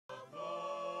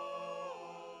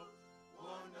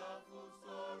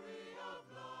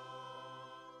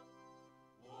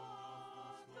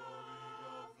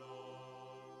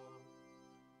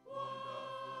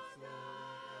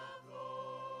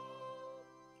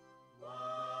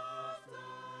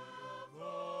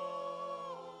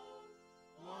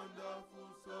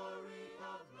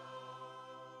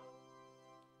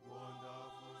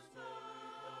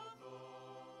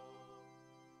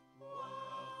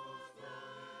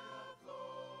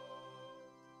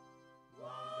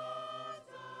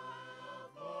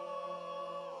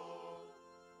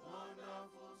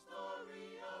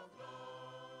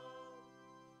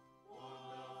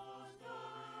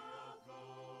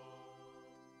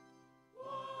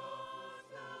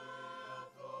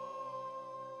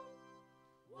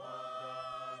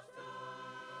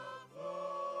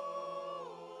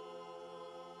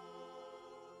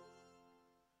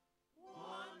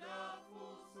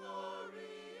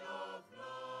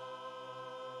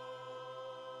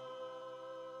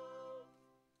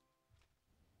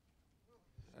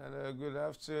Good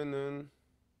afternoon,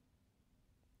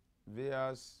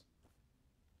 viewers.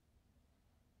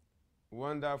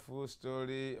 Wonderful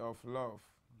story of love.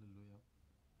 Hallelujah.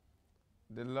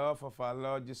 The love of our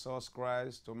Lord Jesus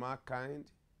Christ to mankind.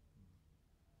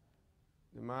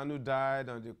 The man who died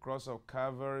on the cross of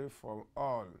Calvary for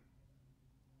all,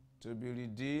 to be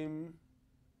redeemed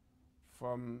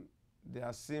from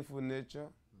their sinful nature.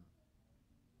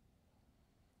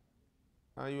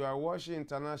 And you are watching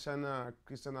International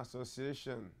Christian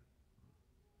Association.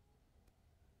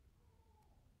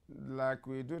 Like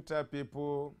we do tell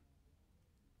people,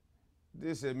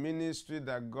 this is a ministry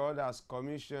that God has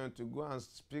commissioned to go and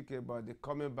speak about the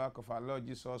coming back of our Lord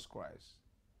Jesus Christ.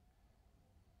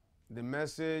 The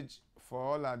message for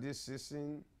all at this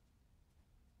season,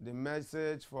 the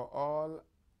message for all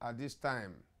at this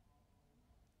time.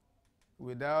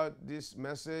 Without this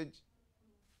message,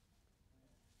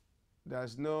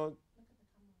 there's no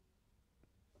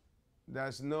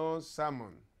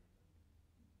sermon.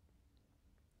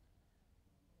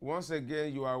 Once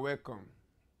again, you are welcome.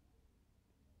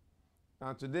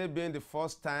 And today being the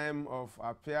first time of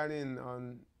appearing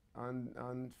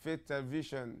on Faith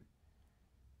Television,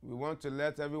 we want to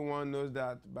let everyone know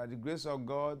that by the grace of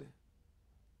God,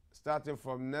 starting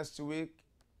from next week,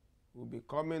 we'll be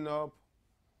coming up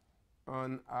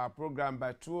on our program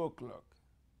by 2 o'clock.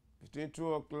 Between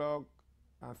 2 o'clock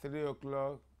and 3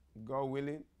 o'clock, God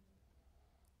willing.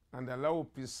 And the Lord will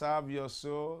preserve your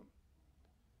soul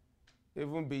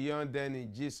even beyond then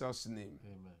in Jesus' name.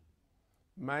 Amen.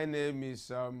 My name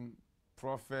is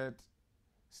Prophet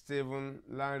Stephen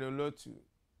Lanre Olotu.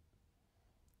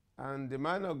 And the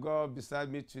man of God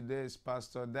beside me today is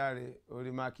Pastor Dare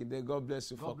Orimakide. God bless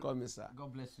you for coming, sir.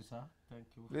 God bless you, sir. Thank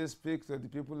you. Please speak to the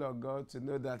people of God to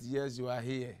know that, yes, you are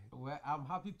here. Well, I'm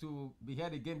happy to be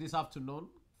here again this afternoon.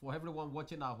 For everyone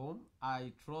watching at home,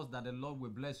 I trust that the Lord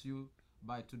will bless you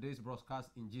by today's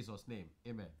broadcast in Jesus' name.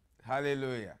 Amen.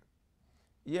 Hallelujah.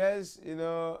 Yes,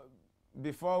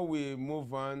 before we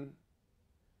move on,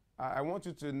 I want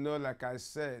you to know, like I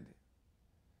said,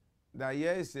 that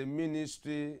here is a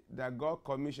ministry that God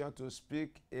commissioned to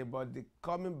speak about the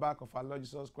coming back of our Lord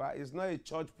Jesus Christ. It's not a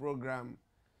church program.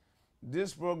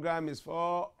 This program is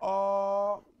for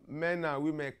all men and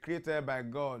women created by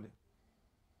God.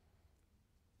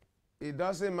 It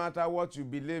doesn't matter what you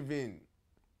believe in.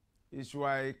 If you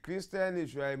are a Christian,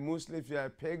 if you are a Muslim, if you are a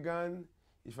pagan,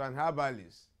 if you are an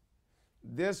herbalist,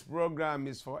 this program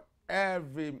is for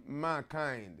every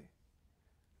mankind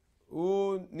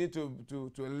who need to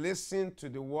listen to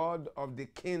the word of the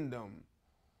kingdom,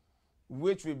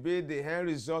 which will be the end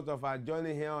result of our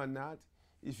journey here on earth.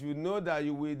 If you know that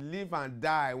you will live and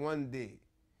die one day,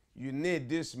 you need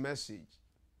this message.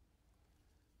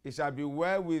 It shall be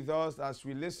well with us as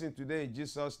we listen today in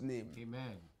Jesus' name.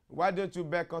 Amen. Why don't you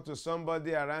beckon to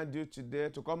somebody around you today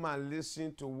to come and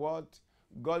listen to what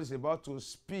God is about to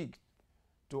speak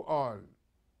to all?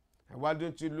 And why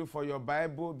don't you look for your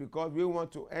Bible? Because we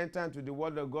want to enter into the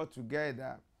Word of God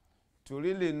together to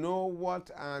really know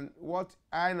what I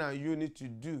and you need to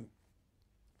do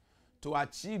to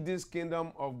achieve this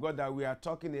kingdom of God that we are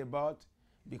talking about.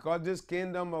 Because this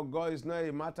kingdom of God is not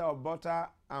a matter of butter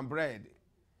and bread.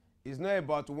 It's not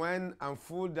about wine and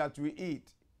food that we eat.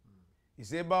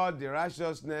 It's about the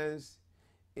righteousness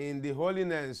in the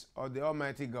holiness of the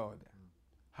Almighty God.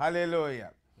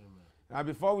 Hallelujah. Now,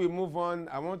 before we move on,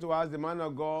 I want to ask the man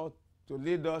of God to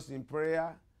lead us in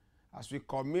prayer as we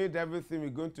commit everything we're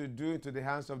going to do into the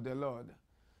hands of the Lord.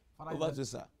 Over to you,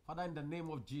 sir. Father, in the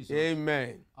name of Jesus.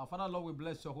 Amen. Our Father, Lord, we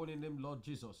bless your holy name, Lord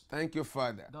Jesus. Thank you,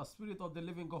 Father. The Spirit of the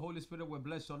living God, Holy Spirit, we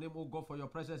bless your name, O God, for your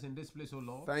presence in this place, O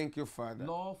Lord. Thank you, Father.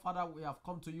 Lord, Father, we have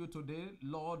come to you today,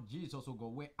 Lord Jesus, O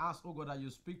God. We ask, O God, that you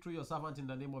speak through your servant in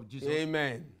the name of Jesus.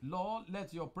 Amen. Lord,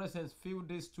 let your presence fill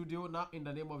this studio now in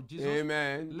the name of Jesus.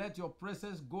 Amen. Let your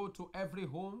presence go to every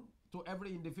home, to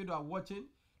every individual watching.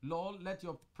 Lord, let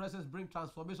your presence bring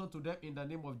transformation to them in the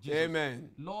name of Jesus. Amen.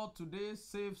 Lord, today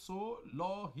save soul.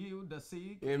 Lord, heal the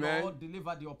sick. Amen. Lord,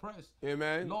 deliver the oppressed.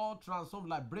 Amen. Lord, transform,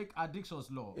 like break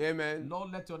addictions, Lord. Amen.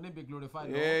 Lord, let your name be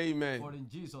glorified, Lord. Amen. For in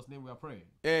Jesus' name we are praying.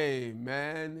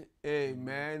 Amen.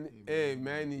 Amen.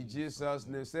 Amen. In Jesus'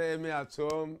 name. Say amen at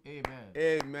home. Amen.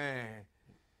 Amen.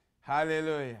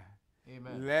 Hallelujah.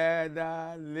 Amen. Let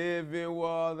the living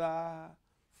water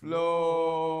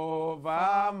flow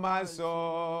over my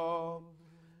soul.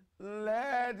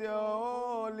 Let the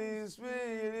Holy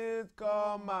Spirit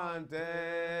come and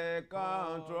take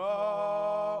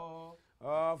control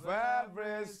of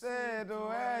every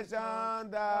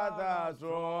situation that has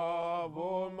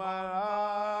troubled my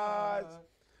heart.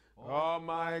 All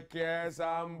my cares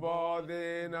and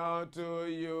burden unto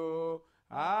you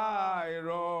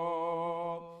Hiro.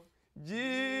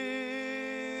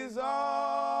 Jesus,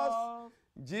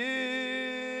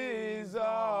 Jesus,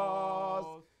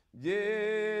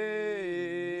 Jesus,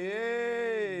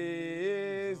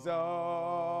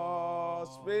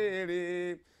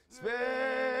 Spirit, Spirit,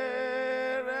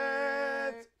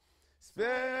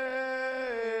 Spirit,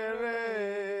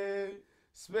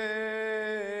 Spirit.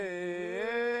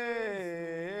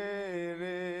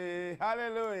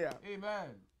 Hallelujah.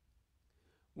 Amen.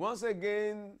 Once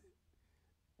again,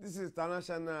 this is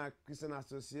International Christian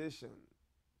Association,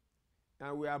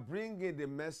 and we are bringing the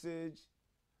message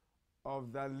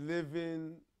of the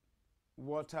living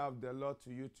water of the Lord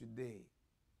to you today.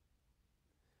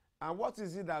 And what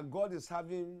is it that God is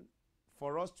having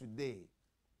for us today?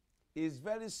 It's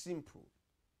very simple.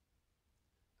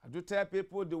 I do tell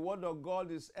people the word of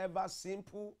God is ever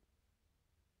simple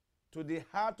to the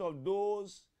heart of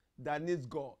those that need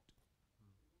God.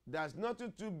 There's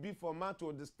nothing too big for man to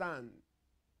understand.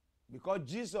 Because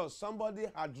Jesus, somebody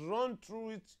had run through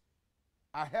it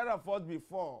ahead of us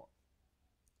before.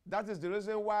 That is the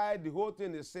reason why the whole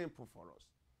thing is simple for us.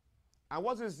 And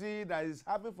what is it that is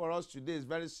happening for us today is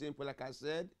very simple. Like I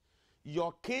said,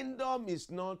 your kingdom is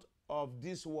not of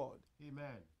this world.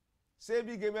 Amen. Say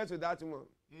big amen to that one.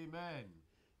 Amen.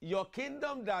 Your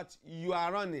kingdom that you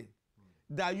are running,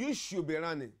 that you should be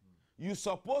running, you're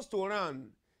supposed to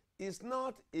run, is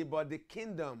not about the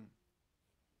kingdom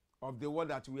of the world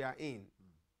that we are in.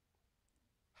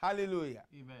 Hallelujah.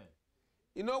 Amen.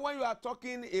 You know, when you are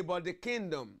talking about the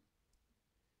kingdom,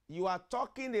 you are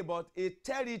talking about a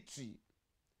territory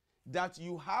that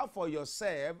you have for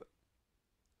yourself,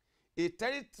 a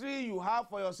territory you have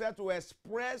for yourself to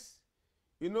express,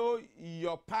 you know,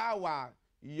 your power,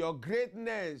 your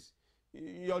greatness,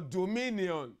 your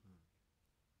dominion.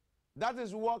 That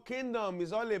is what kingdom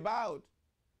is all about.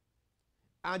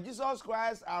 And Jesus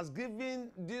Christ has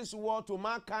given this world to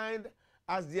mankind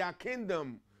as their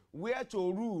kingdom, where to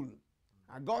rule.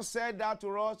 And God said that to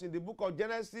us in the book of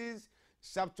Genesis,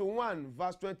 chapter 1,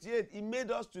 verse 28. He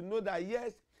made us to know that,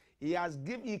 yes, He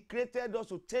created us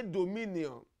to take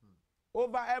dominion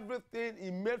over everything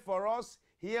He made for us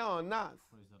here on earth.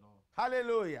 Praise the Lord.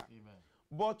 Hallelujah. Amen.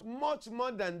 But much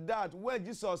more than that, when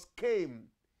Jesus came,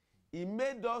 He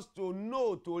made us to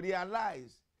know, to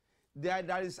realize that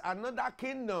there is another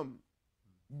kingdom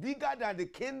bigger than the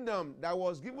kingdom that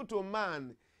was given to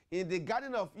man in the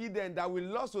Garden of Eden that we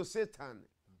lost to Satan.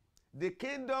 The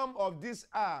kingdom of this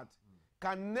earth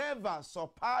can never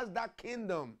surpass that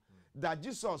kingdom that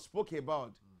Jesus spoke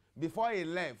about before He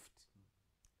left.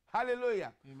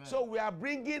 Hallelujah. Amen. So we are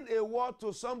bringing a word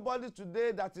to somebody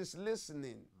today that is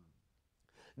listening,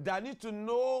 that need to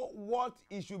know what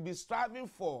he should be striving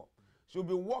for, should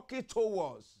be working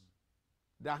towards.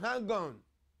 That hang on,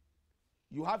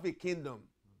 you have a kingdom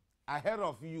ahead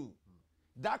of you.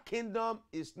 That kingdom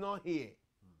is not here.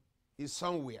 It's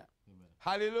somewhere. Amen.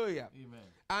 Hallelujah. Amen.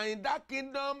 And in that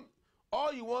kingdom,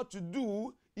 all you want to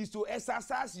do is to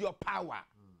exercise your power.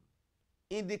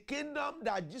 In the kingdom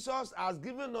that Jesus has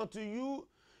given unto you,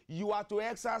 you are to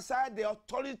exercise the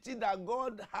authority that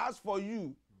God has for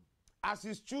you as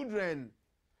His children,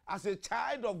 as a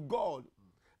child of God,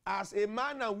 as a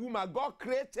man and woman God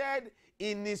created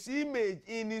in His image,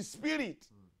 in His spirit.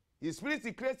 His spirit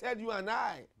He created you and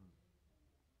I.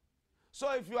 So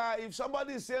if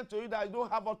somebody is saying to you that you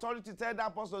don't have authority, tell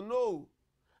that person, no,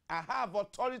 I have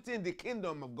authority in the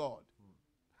kingdom of God.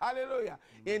 Hallelujah.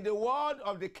 In the world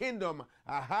of the kingdom,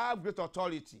 I have great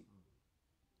authority.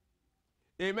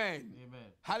 Amen.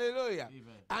 Amen. Hallelujah.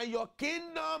 Amen. And your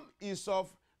kingdom is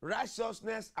of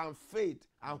righteousness and faith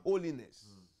and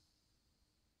holiness.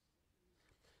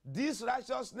 This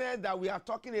righteousness that we are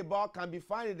talking about can be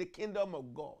found in the kingdom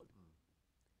of God.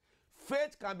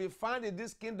 Faith can be found in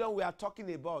this kingdom we are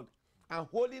talking about. And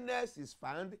holiness is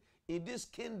found in this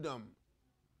kingdom.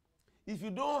 If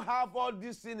you don't have all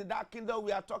these things in that kingdom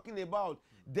we are talking about,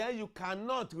 then you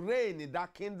cannot reign in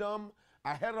that kingdom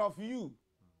ahead of you.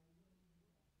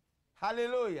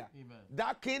 Hallelujah. Amen.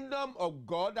 That kingdom of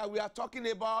God that we are talking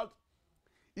about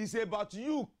is about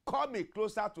you coming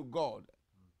closer to God.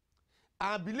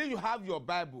 I believe you have your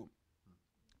Bible.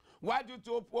 Why don't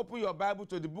you open your Bible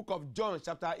to the book of John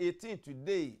chapter 18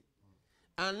 today?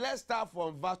 And let's start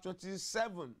from verse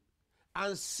 27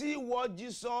 and see what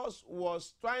Jesus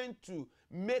was trying to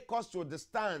make us to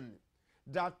understand.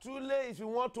 That truly, if you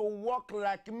want to walk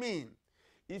like me,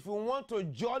 if you want to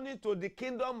journey to the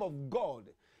kingdom of God,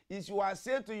 if you are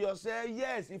saying to yourself,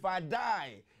 yes, if I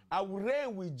die, I will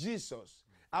reign with Jesus.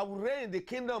 I will reign in the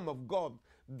kingdom of God.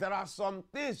 There are some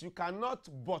things you cannot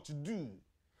but do.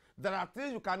 There are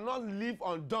things you cannot leave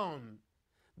undone.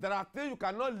 There are things you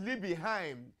cannot leave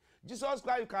behind. Jesus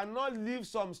Christ, you cannot leave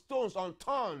some stones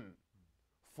unturned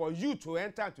for you to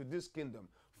enter into this kingdom.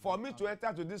 For me to enter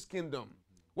into this kingdom.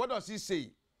 What does he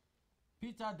say?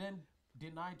 Peter then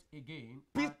denied again.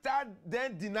 Peter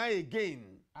then denied again.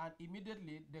 And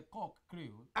immediately the cock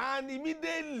crew. And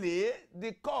immediately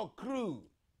the cock crew.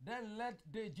 Then led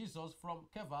they Jesus from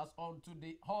Caiaphas unto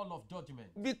the hall of judgment.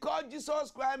 Because Jesus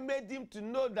Christ made him to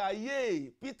know that,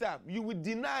 yea, Peter, you will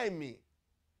deny me.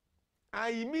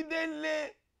 And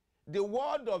immediately the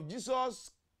word of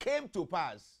Jesus came to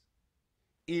pass.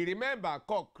 He remembered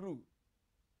cock crew.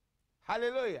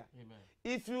 Hallelujah. Amen.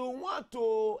 If you want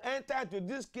to enter into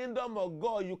this kingdom of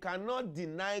God, you cannot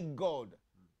deny God.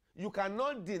 You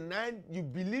cannot deny you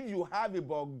believe you have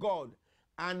about God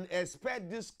and expect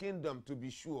this kingdom to be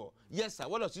sure. Yes, sir.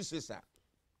 What does he say, sir?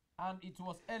 And it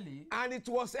was early. And it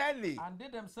was early. And they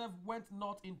themselves went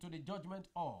not into the judgment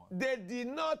hall. They did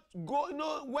not go. You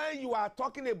know, when you are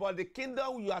talking about the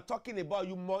kingdom you are talking about,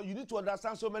 you need to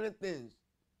understand so many things.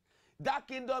 That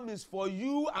kingdom is for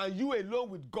you and you alone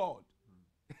with God.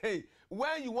 Hey,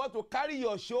 when you want to carry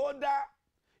your shoulder,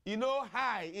 you know,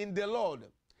 high in the Lord,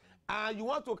 and you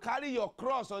want to carry your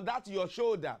cross on that your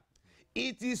shoulder,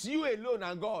 it is you alone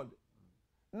and God.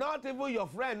 Not even your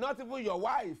friend, not even your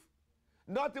wife,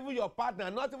 not even your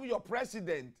partner, not even your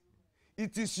president.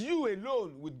 It is you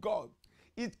alone with God.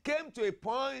 It came to a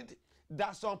point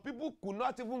that some people could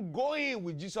not even go in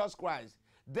with Jesus Christ.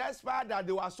 Despite that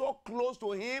they were so close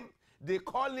to him, they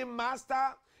call him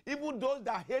master. Even those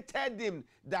that hated him,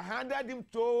 that handed him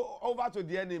over to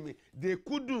the enemy, they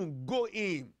couldn't go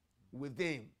in with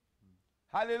him.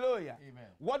 Hallelujah. Amen.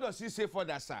 What does he say for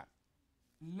that, sir?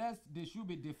 Lest they should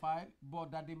be defiled,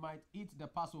 but that they might eat the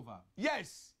Passover.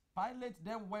 Yes. Pilate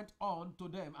then went on to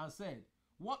them and said,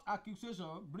 what accusation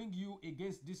bring you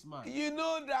against this man? You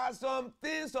know, there are some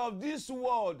things of this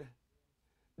world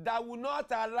that will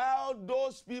not allow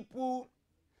those people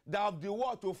that of the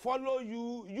world to follow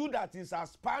you, you that is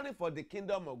aspiring for the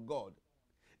kingdom of God.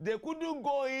 They couldn't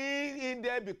go in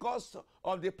there because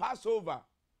of the Passover.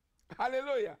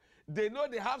 Hallelujah. They know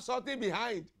they have something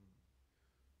behind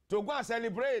to go and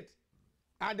celebrate,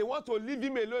 and they want to leave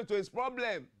him alone to his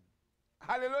problem.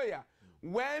 Hallelujah.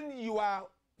 When you are,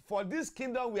 for this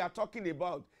kingdom we are talking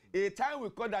about, a time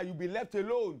will come that you'll be left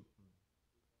alone.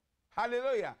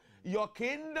 Hallelujah. Your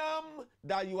kingdom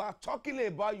that you are talking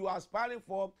about, you are aspiring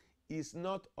for, is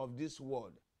not of this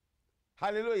world.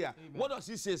 Hallelujah. Amen. What does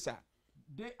he say, sir?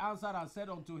 They answered and said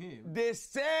unto him, They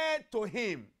said to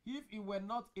him, if he were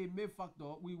not a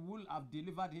malefactor, we would have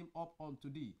delivered him up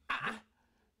unto thee.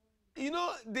 You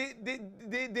know,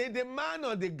 the man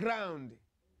on the ground,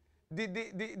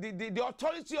 the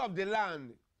authority of the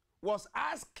land was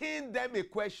asking them a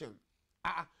question.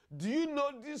 Do you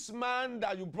know this man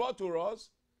that you brought to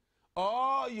us?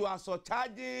 Or you are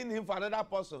surcharging him for another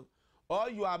person? Or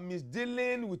you are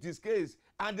misdealing with his case?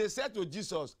 And they said to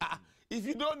Jesus, if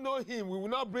you don't know him, we will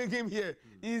not bring him here.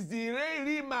 He's the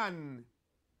real man.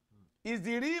 He's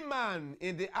the real man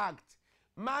in the act.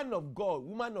 Man of God,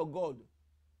 woman of God,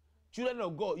 children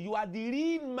of God, you are the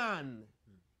real man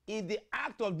in the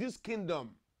act of this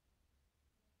kingdom.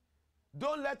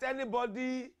 Don't let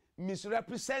anybody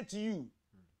misrepresent you.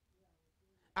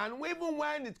 And even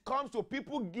when it comes to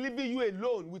people leaving you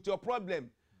alone with your problem,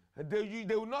 they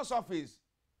will not surface.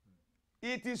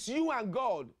 It is you and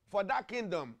God for that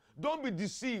kingdom. Don't be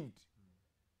deceived.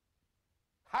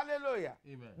 Hallelujah.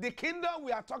 Amen. The kingdom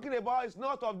we are talking about is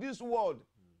not of this world.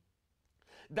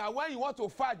 That when you want to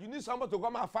fight, you need somebody to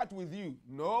come and fight with you.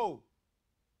 No.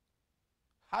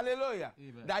 Hallelujah.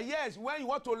 Amen. That yes, when you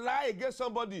want to lie against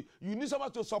somebody, you need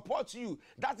somebody to support you.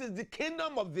 That is the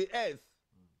kingdom of the earth.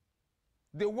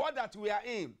 The world that we are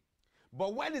in.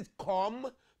 But when it comes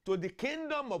to the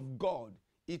kingdom of God,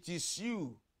 it is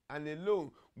you and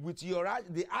alone with your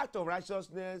the act of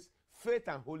righteousness, faith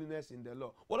and holiness in the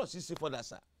Lord. What does he say for that,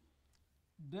 sir?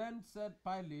 Then said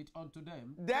Pilate unto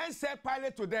them, Then said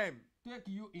Pilate to them, take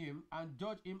you him and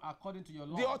judge him according to your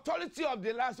law. the authority of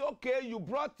the land said, okay, you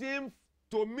brought him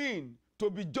to me to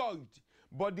be judged.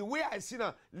 But the way I see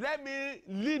now, let me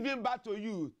leave him back to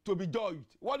you to be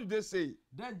judged. What did they say?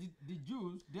 Then the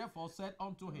Jews therefore said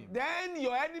unto him, Then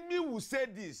your enemy will say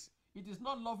this. it is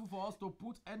not lawful for us to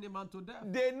put any man to death.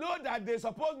 They know that they're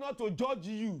supposed not to judge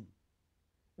you.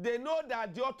 They know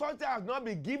that the authority has not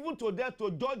been given to them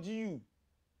to judge you.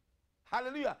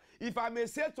 Hallelujah. If I may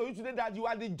say to you today that you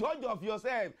are the judge of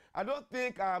yourself, I don't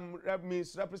think I'm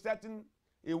misrepresenting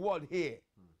a word here.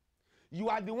 You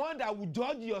are the one that will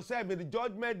judge yourself in the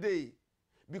judgment day.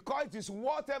 Because it is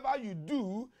whatever you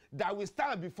do that will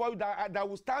stand before you, that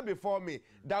will stand before me,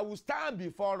 that will stand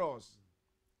before us.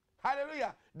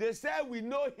 Hallelujah. They say we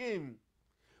know him.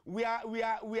 We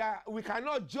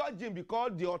cannot judge him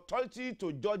because the authority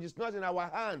to judge is not in our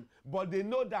hand. But they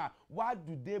know that. Why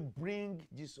do they bring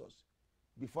Jesus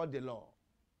before the law?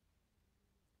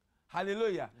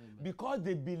 Hallelujah. Amen. Because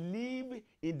they believe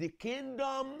in the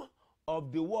kingdom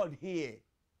of the world here,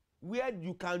 where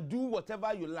you can do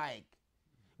whatever you like,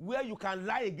 where you can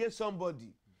lie against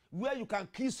somebody, where you can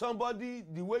kill somebody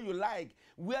the way you like,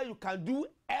 where you can do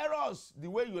errors the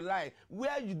way you like,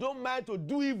 where you don't mind to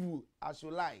do evil as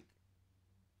you like.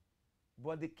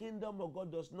 But the kingdom of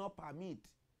God does not permit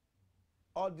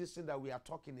all these things that we are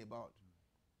talking about.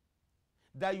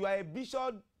 That you are a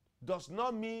bishop does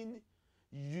not mean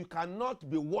you cannot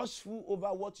be watchful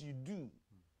over what you do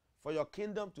for your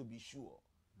kingdom to be sure.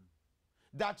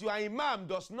 That you are imam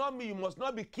does not mean you must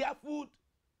not be careful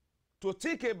to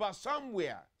think about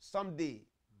somewhere, someday.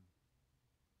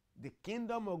 The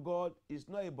kingdom of God is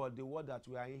not about the world that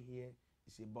we are in here.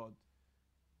 It's about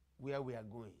where we are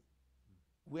going,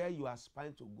 where you are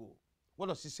aspiring to go. What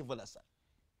does he say for that, sir?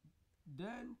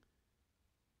 Then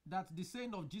that the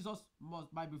saying of Jesus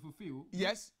might be fulfilled.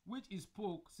 Yes. Which he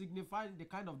spoke, signifying the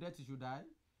kind of death he should die.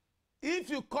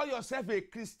 If you call yourself a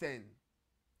Christian,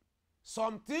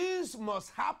 some things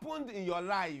must happen in your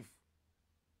life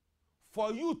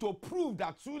for you to prove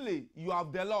that truly you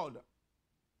have the Lord.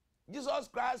 Jesus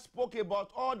Christ spoke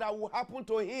about all that will happen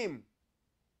to him.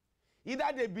 Either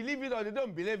they believe it or they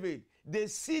don't believe it. They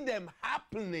see them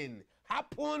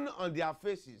happen on their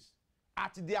faces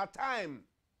at their time.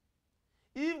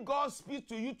 If God speaks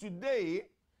to you today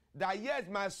that yes,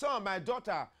 my son, my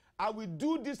daughter, I will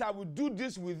do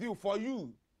this with you for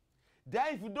you.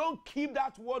 Then if you don't keep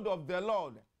that word of the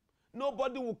Lord,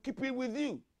 nobody will keep it with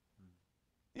you.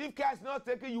 If care is not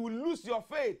taken, you will lose your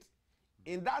faith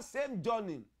in that same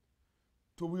journey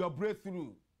to your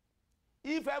breakthrough.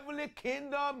 If heavenly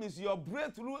kingdom is your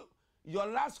breakthrough, your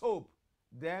last hope,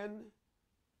 then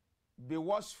be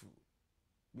watchful,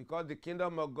 because the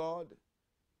kingdom of God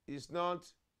is not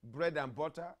bread and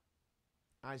butter,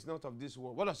 and it's not of this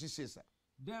world. What does he say, sir?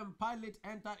 Then Pilate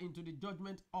entered into the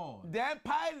judgment hall. Then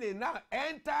Pilate now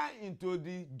enter into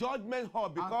the judgment hall,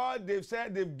 because they've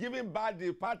said they've given back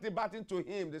the party baton to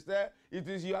him. They said it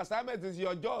is your assignment, it is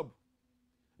your job.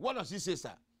 What does he say,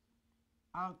 sir?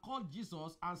 And called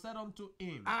Jesus and said unto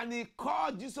him. And he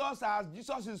called Jesus as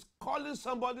Jesus is calling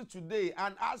somebody today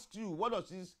and asked you, what does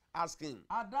he ask him?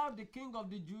 Art thou the king of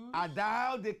the Jews? Art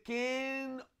thou the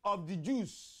king of the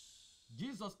Jews?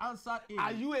 Jesus answered him.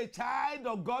 Are you a child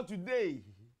of God today?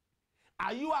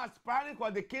 Are you aspiring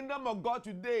for the kingdom of God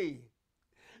today?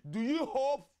 Do you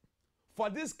hope for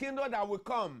this kingdom that will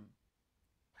come?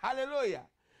 Hallelujah.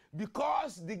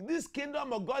 Because this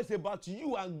kingdom of God is about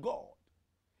you and God.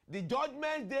 The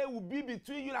judgment day will be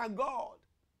between you and God.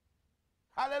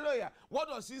 Hallelujah. What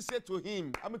does he say to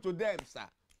him? To them, sir.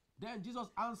 Then Jesus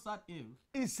answered him.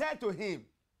 He said to him,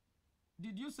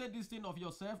 did you say this thing of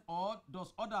yourself, or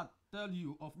does others tell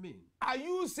you of me? Are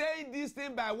you saying this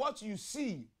thing by what you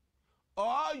see,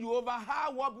 or you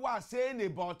overheard what people are saying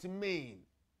about me?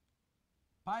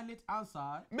 Pilate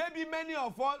answered. Maybe many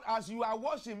of us, as you are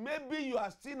watching, maybe you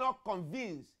are still not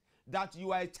convinced that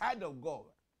you are a child of God.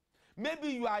 Maybe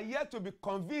you are yet to be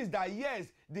convinced that yes,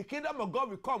 the kingdom of God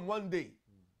will come one day.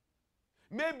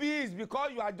 Maybe it's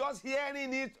because you are just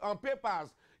hearing it on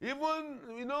papers,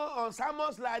 even on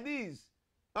sermons like this,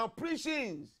 on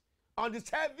preachings, on the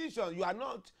television. You are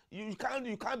not, you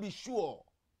can't be sure.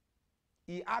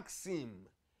 He asked him,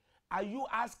 are you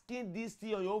asking this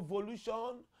thing on your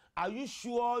evolution? Are you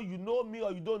sure you know me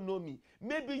or you don't know me?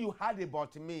 Maybe you heard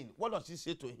about me. What does he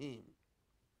say to him?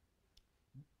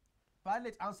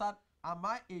 Pilate answered, am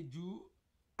I a Jew?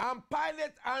 And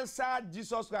Pilate answered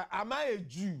Jesus Christ, am I a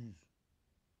Jew?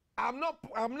 I'm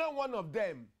not one of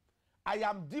them. I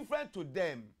am different to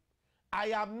them. I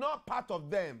am not part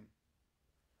of them.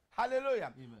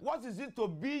 Hallelujah. Amen. What is it to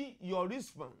be your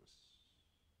response?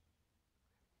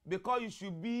 Because you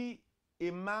should be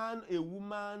a man, a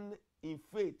woman in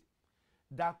faith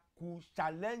that could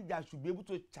challenge, that should be able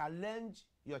to challenge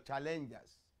your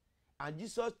challengers. And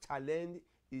Jesus challenged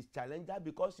his challenger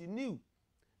because he knew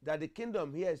that the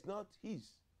kingdom here is not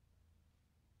his.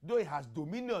 Though he has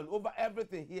dominion over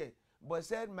everything here, but he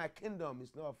said, my kingdom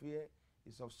is not of here,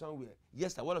 it's of somewhere.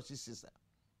 Yes, sir. What does he say, sir?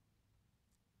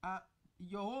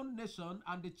 Your own nation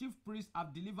and the chief priests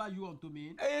have delivered you unto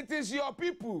me. It is your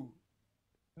people.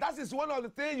 That is one of the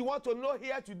things you want to know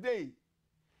here today.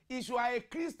 If you are a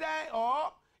Christian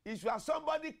or if you are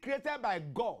somebody created by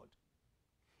God,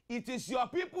 it is your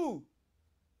people.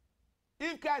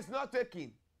 If care is not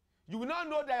taken, you will not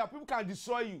know that your people can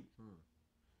destroy you.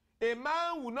 A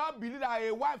man will not believe that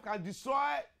a wife can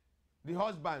destroy the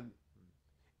husband.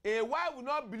 A wife will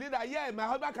not believe that, yeah, my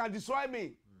husband can destroy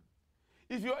me.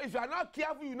 If you are not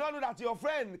careful, you don't know that your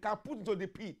friend can put into the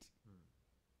pit.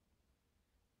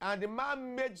 And the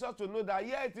man made Jesus to know that,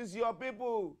 yeah, it is your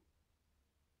people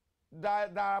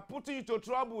that are putting you to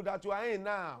trouble that you are in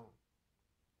now.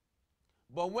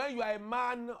 But when you are a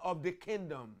man of the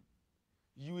kingdom,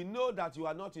 you will know that you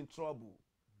are not in trouble.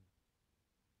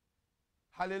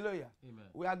 Hallelujah. Amen.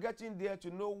 We are getting there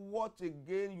to know what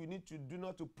again you need to do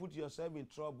not to put yourself in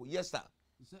trouble. Yes, sir.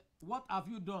 He said, what have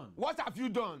you done? What have you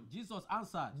done? Jesus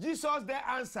answered. Jesus then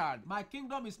answered, my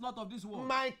kingdom is not of this world.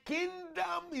 my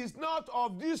kingdom is not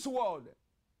of this world.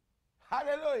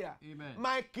 Hallelujah. Amen.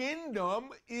 My kingdom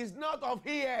is not of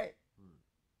here.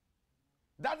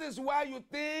 That is why you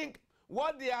think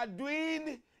what they are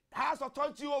doing has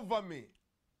authority over me.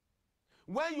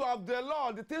 When you have the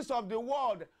Lord, the things of the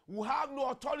world will have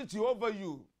no authority over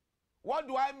you. What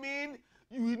do I mean?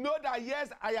 You know that, yes,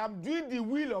 I am doing the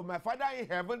will of my Father in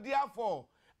heaven. Therefore,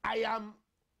 I am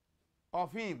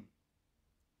of him.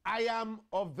 I am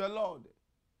of the Lord.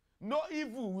 No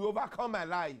evil will overcome my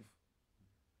life.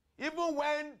 Even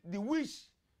when the witch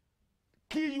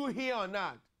kill you here on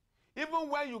earth, even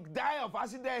when you die of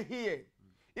accident here,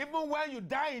 even when you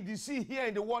die in the sea here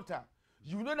in the water,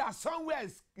 you know that somewhere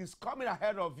is coming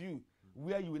ahead of you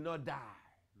where you will not die.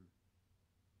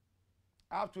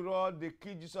 After all, they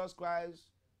killed Jesus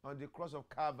Christ on the cross of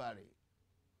Calvary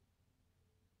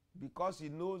because he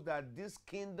knows that this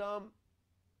kingdom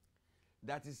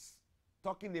that is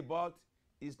talking about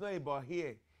is not about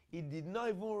here. He did not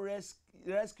even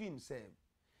rescue himself.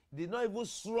 He did not even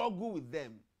struggle with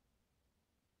them.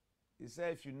 He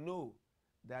said, if you know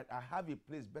that I have a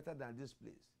place better than this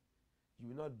place, you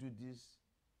will not do this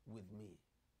with me.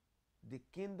 The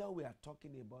kingdom we are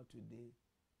talking about today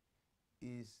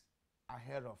is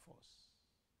ahead of us.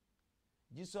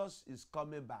 Jesus is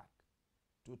coming back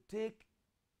to take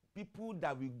people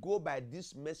that will go by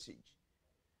this message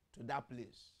to that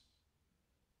place.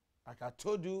 Like I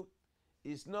told you,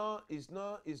 it's not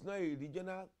a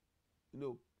regional,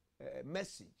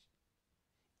 message.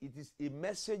 It is a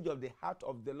message of the heart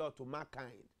of the Lord to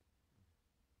mankind.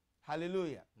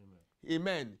 Hallelujah. Amen.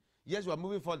 Amen. Yes, we are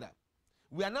moving further.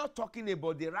 We are now talking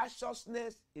about the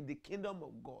righteousness in the kingdom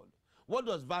of God. What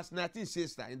does verse 19 say,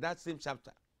 sir, in that same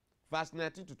chapter? Verse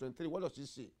 19 to 23, what does it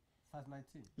say? Verse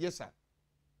 19. Yes, sir.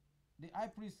 The high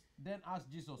priest then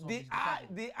asked Jesus of The his disciples.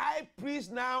 the high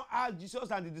priest now asked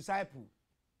Jesus and the disciple.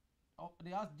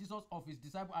 They asked Jesus of his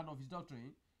disciple and of his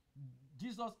doctrine.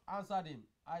 Jesus answered him,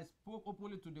 I spoke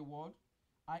openly to the world.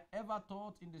 I ever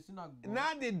taught in the synagogue.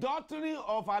 Now the doctrine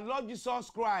of our Lord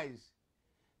Jesus Christ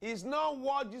is not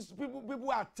what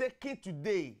people are taking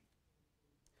today.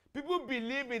 People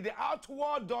believe in the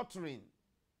outward doctrine.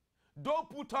 Don't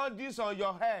put on this on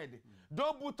your head.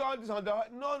 Don't put on this on the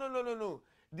head. No.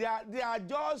 They are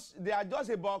just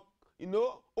about,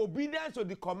 obedience to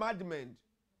the commandment.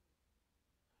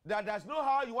 That there's no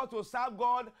how you want to serve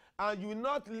God and you will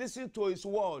not listen to his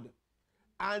word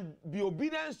and be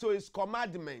obedient to his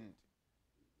commandment.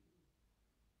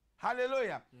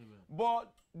 Hallelujah. Amen.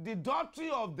 But the doctrine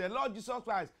of the Lord Jesus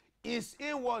Christ is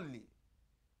inwardly.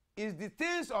 Is the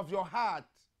things of your heart,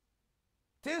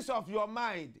 things of your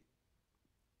mind.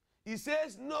 He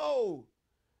says, no,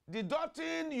 the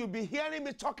doctrine, you'll be hearing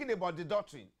me talking about the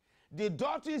doctrine. The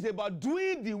doctrine is about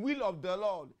doing the will of the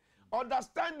Lord.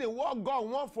 Understanding what God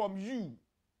wants from you.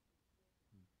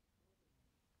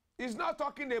 It's not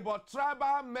talking about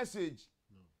tribal message.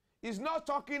 No. It's not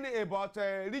talking about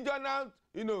regional,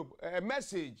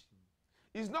 message.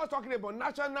 It's not talking about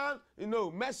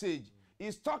national, message.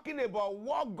 It's talking about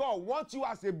what God wants you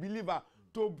as a believer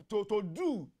to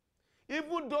do.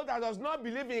 Even though that does not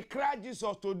believe in Christ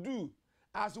Jesus to do.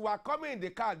 As we are coming in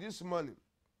the car this morning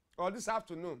or this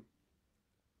afternoon,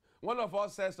 one of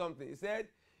us said something. He said,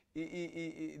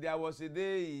 there was a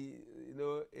day,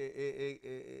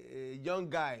 a young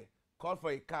guy called for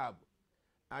a cab.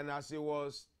 And as he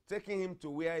was taking him to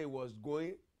where he was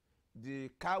going, the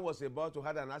car was about to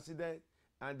have an accident.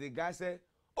 And the guy said,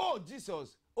 oh,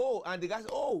 Jesus. Oh, and the guy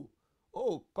said, oh,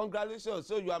 congratulations.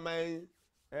 So you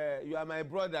are my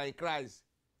brother in Christ.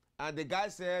 And the guy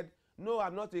said, no,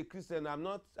 I'm not a Christian. I'm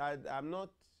not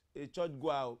a church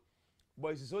goer.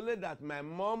 But it's only that my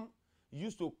mom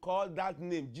used to call that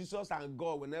name, Jesus and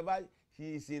God, whenever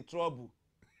he is in trouble.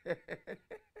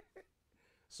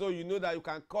 So you know that you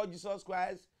can call Jesus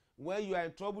Christ when you are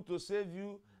in trouble to save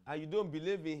you and you don't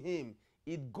believe in him.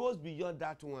 It goes beyond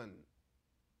that one.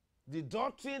 The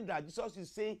doctrine that Jesus is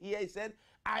saying here, he said,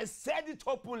 I said it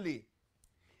openly.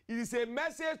 It is a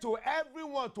message to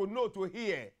everyone to know, to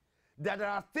hear, that there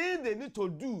are things they need to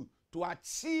do to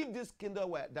achieve this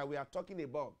kingdom that we are talking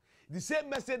about. The same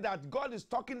message that God is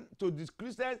talking to the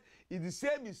Christians is the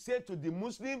same he said to the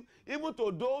Muslim, even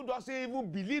to those who doesn't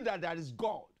even believe that there is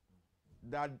God,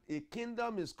 that a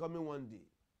kingdom is coming one day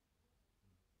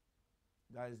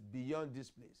that is beyond this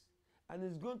place. And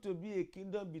it's going to be a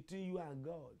kingdom between you and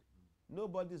God.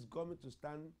 Nobody is coming to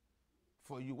stand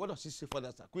for you. What does he say for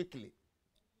that, sir? Quickly.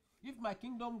 If my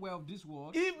kingdom were of this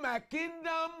world, If my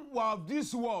kingdom were of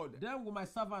this world, then will my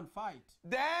servant fight,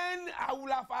 then I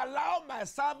would have allowed my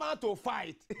servant to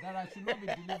fight. that I should not be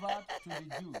delivered to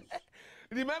the Jews.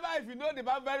 Remember, if you know the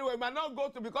Bible very well, we might not go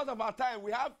to, because of our time,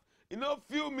 we have,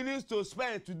 few minutes to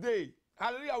spend today.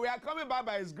 Hallelujah. We are coming back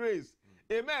by his grace.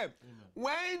 Amen. Amen.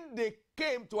 When they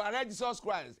came to arrest Jesus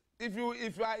Christ, if you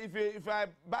are a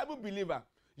Bible believer,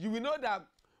 you will know that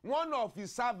one of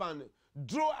his servants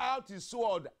drew out his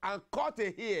sword and cut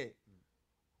a hair.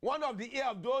 One of the ear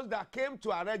of those that came to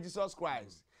arrest Jesus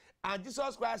Christ. And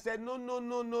Jesus Christ said, no,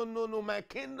 my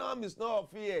kingdom is not of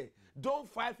here.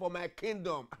 Don't fight for my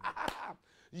kingdom.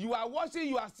 You are watching,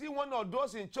 you are seeing one of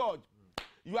those in church.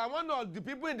 You are one of the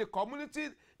people in the community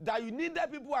that you need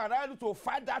that people around you to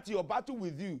fight that your battle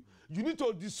with you. You need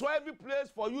to destroy every place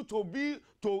for you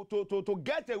to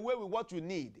get away with what you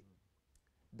need.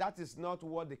 That is not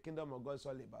what the kingdom of God is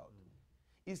all about.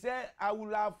 He said, I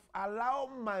will have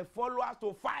allowed my followers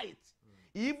to fight.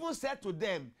 He even said to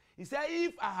them, he said,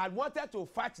 if I had wanted to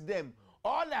fight them,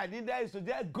 all I needed is to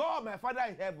say, God, my Father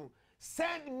in heaven,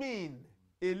 send me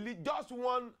just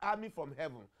one army from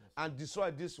heaven and destroy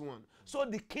this one. So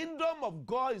the kingdom of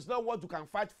God is not what you can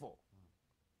fight for.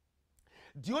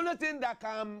 The only thing that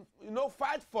can,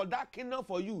 fight for that kingdom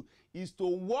for you is to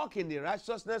walk in the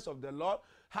righteousness of the Lord,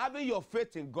 having your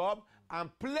faith in God, and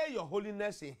play your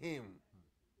holiness in him.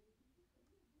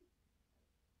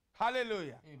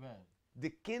 Hallelujah. Amen.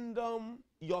 The kingdom,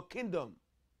 your kingdom,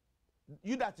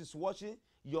 you that is watching,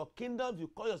 your kingdom, you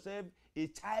call yourself a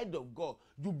child of God.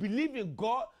 You believe in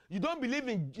God. You don't believe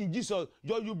in Jesus.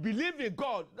 You believe in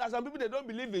God. There are some people, they don't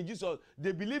believe in Jesus.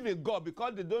 They believe in God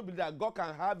because they don't believe that God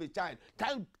can have a child.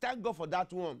 Thank God for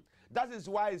that one. That is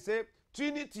why I say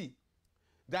Trinity.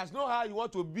 There's no how you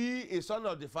want to be a son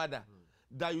of the Father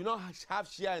that you don't have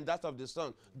share in that of the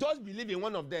Son. Just believe in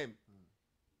one of them.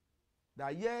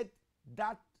 That yet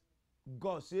that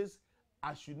God says,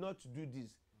 I should not do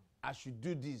this. I should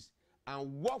do this.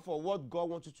 And work for what God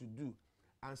wants you to do.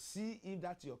 And see if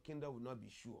that your kingdom will not be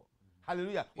sure.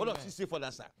 Hallelujah. What does he say for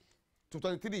that, sir?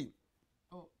 2:23.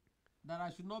 Oh, that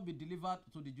I should not be delivered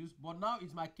to the Jews, but now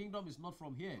my kingdom is not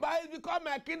from here. But it's because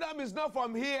my kingdom is not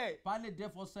from here. Pilate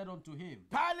therefore said unto him.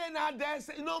 Pilate now there,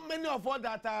 many of us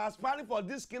that are aspiring for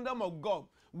this kingdom of God,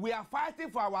 we are fighting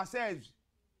for ourselves.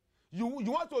 You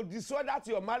want to destroy that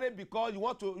your marriage because you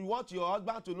want your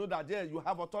husband to know that yes, you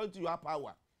have authority, you have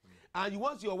power. And you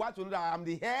want your wife to know that I'm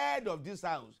the head of this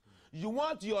house. You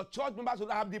want your church members to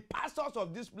know I'm the pastors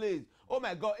of this place. Oh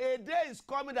my God, a day is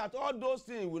coming that all those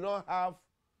things will not have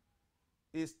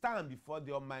a stand before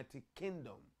the almighty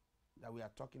kingdom that we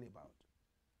are talking about.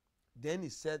 Then he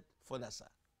said further, sir.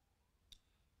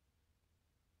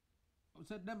 He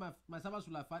said, then my servants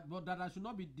will I fight, but that I should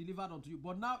not be delivered unto you.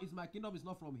 But now my kingdom is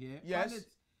not from here. Yes. Pilate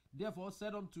therefore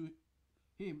said unto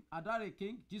him, art thou a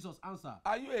king? Jesus answered,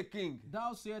 are you a king?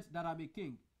 Thou sayest that I'm a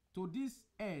king. To this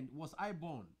end was I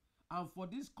born, and for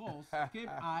this cause came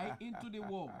I into the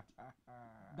world,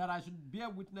 that I should bear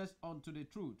witness unto the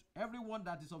truth. Everyone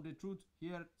that is of the truth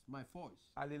hears my voice.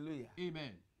 Hallelujah.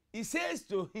 Amen. He says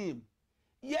to him,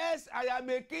 yes, I am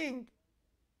a king.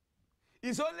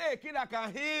 It's only a king that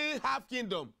can have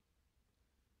kingdom.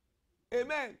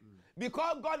 Amen.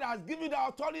 Because God has given you the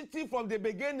authority from the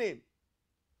beginning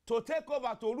to take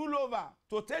over, to rule over,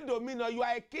 to take dominion. You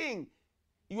are a king.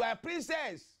 You are a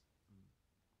princess.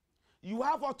 You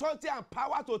have authority and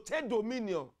power to take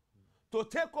dominion, to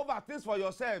take over things for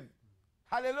yourself.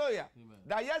 Hallelujah. Amen.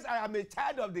 That yes, I am a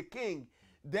child of the king.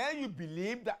 Then you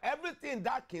believe that everything in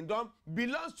that kingdom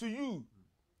belongs to you.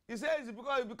 He says it's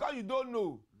because you don't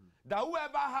know that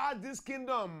whoever has this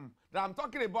kingdom that I'm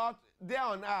talking about there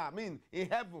on earth, in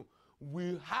heaven,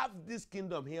 will have this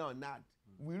kingdom here on earth.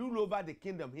 We rule over the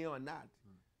kingdom here on earth.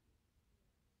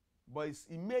 But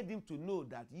he made him to know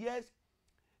that, yes,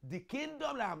 the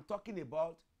kingdom that I'm talking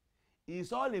about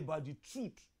is all about the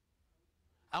truth.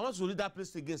 I want to read that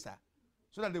place again, sir,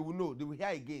 so that they will know, they will hear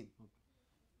again.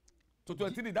 To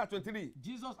 23, that 23.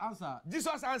 Jesus answered.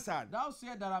 Jesus answered. Thou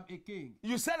said that I'm a king.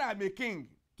 You said I'm a king.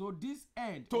 To this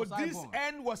end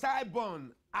was I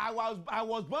born. I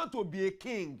was born to be a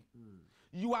king.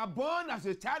 You are born as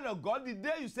a child of God. The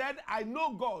day you said, I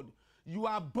know God, you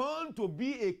are born to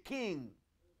be a king,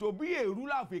 to be a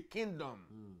ruler of a kingdom.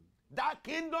 That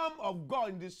kingdom of God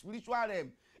in the spiritual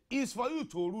realm is for you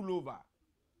to rule over.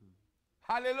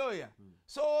 Hallelujah.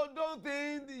 So don't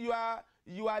think you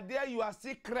are there, you are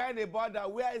still crying about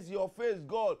that. Where is your face,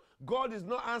 God? God is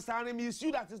not answering me. It's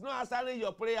you that is not answering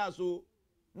your prayers, so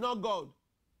not God.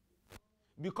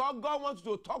 Because God wants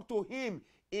you to talk to him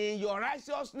in your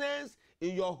righteousness,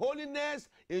 in your holiness,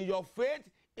 in your faith,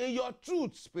 in your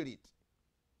truth spirit.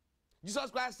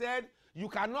 Jesus Christ said, you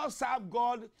cannot serve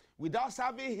God without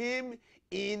serving him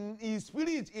in his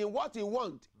spirit, in what he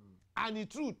wants, and in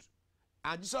truth.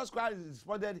 And Jesus Christ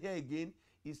responded here again.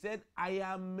 He said, I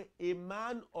am a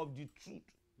man of the truth.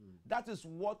 That is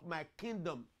what my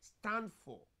kingdom stands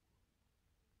for.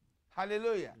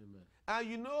 Hallelujah. Amen. And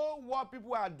you know what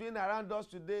people are doing around us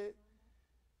today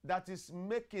that is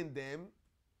making them,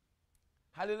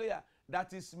 hallelujah,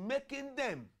 that is making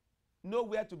them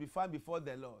nowhere to be found before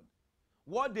the Lord.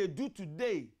 What they do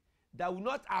today that will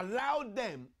not allow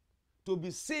them to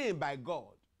be seen by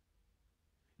God.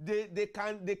 They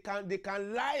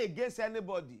can lie against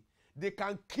anybody. They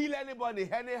can kill anybody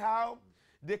anyhow.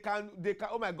 They can,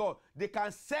 oh my God, they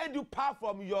can send you power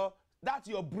from your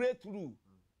breakthrough.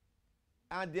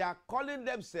 And they are calling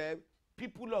themselves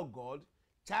people of God,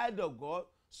 child of God,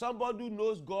 somebody who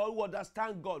knows God, who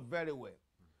understands God very well.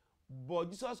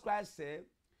 But Jesus Christ said,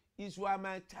 if you are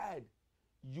my child,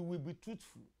 you will be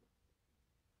truthful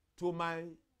to my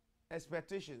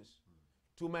expectations,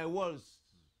 to my words.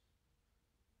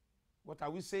 What are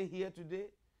we saying here today?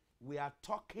 We are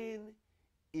talking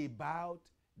about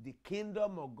the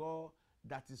kingdom of God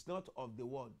that is not of the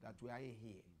world that we are in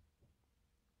here.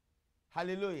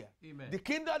 Hallelujah. Amen. The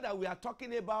kingdom that we are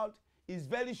talking about is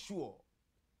very sure.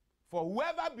 For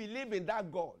whoever believes in that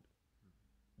God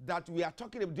that we are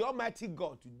talking about, the Almighty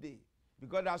God today,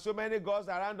 because there are so many gods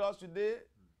around us today,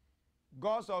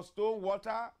 gods of stone,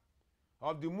 water,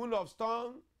 of the moon, of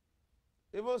stone.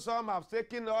 Even some have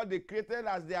taken all they created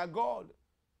as their God.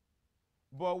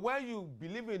 But when you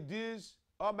believe in this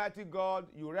Almighty God,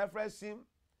 you reference him,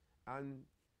 and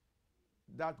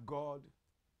that God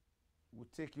will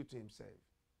take you to himself.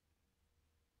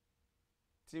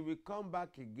 Till we come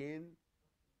back again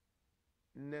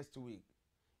next week.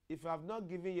 If you have not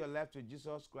given your life to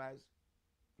Jesus Christ,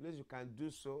 please you can do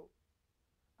so.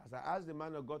 As I ask the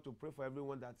man of God to pray for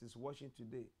everyone that is watching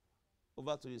today.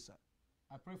 Over to you, sir.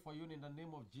 I pray for you in the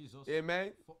name of Jesus.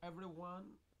 Amen. For everyone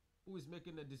who is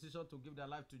making a decision to give their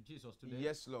life to Jesus today.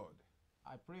 Yes, Lord.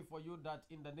 I pray for you that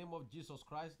in the name of Jesus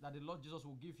Christ, that the Lord Jesus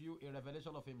will give you a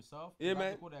revelation of himself.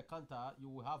 Amen. That the encounter you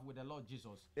will have with the Lord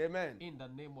Jesus. Amen. In the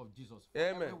name of Jesus. For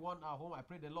Amen. everyone at home, I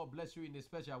pray the Lord bless you in a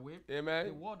special way. Amen.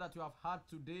 The word that you have heard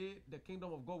today, the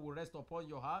kingdom of God will rest upon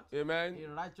your heart. Amen.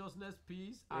 In righteousness,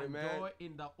 peace, and Amen. joy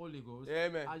in the Holy Ghost.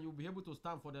 Amen. And you'll be able to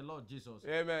stand for the Lord Jesus.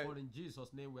 Amen. For in Jesus'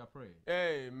 name we are praying.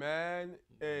 Amen.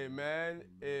 Amen.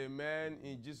 Amen.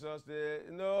 In Jesus' name.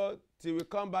 You know, till we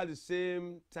come back the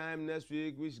same time next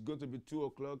week, which is going to be 2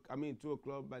 o'clock. 2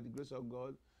 o'clock by the grace of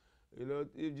God. You know,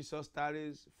 if Jesus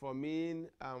tarries for me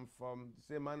and from the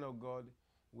same man of God,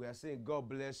 we are saying God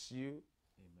bless you.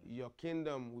 Amen. Your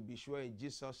kingdom will be sure in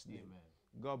Jesus' name. Amen.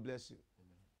 God bless you.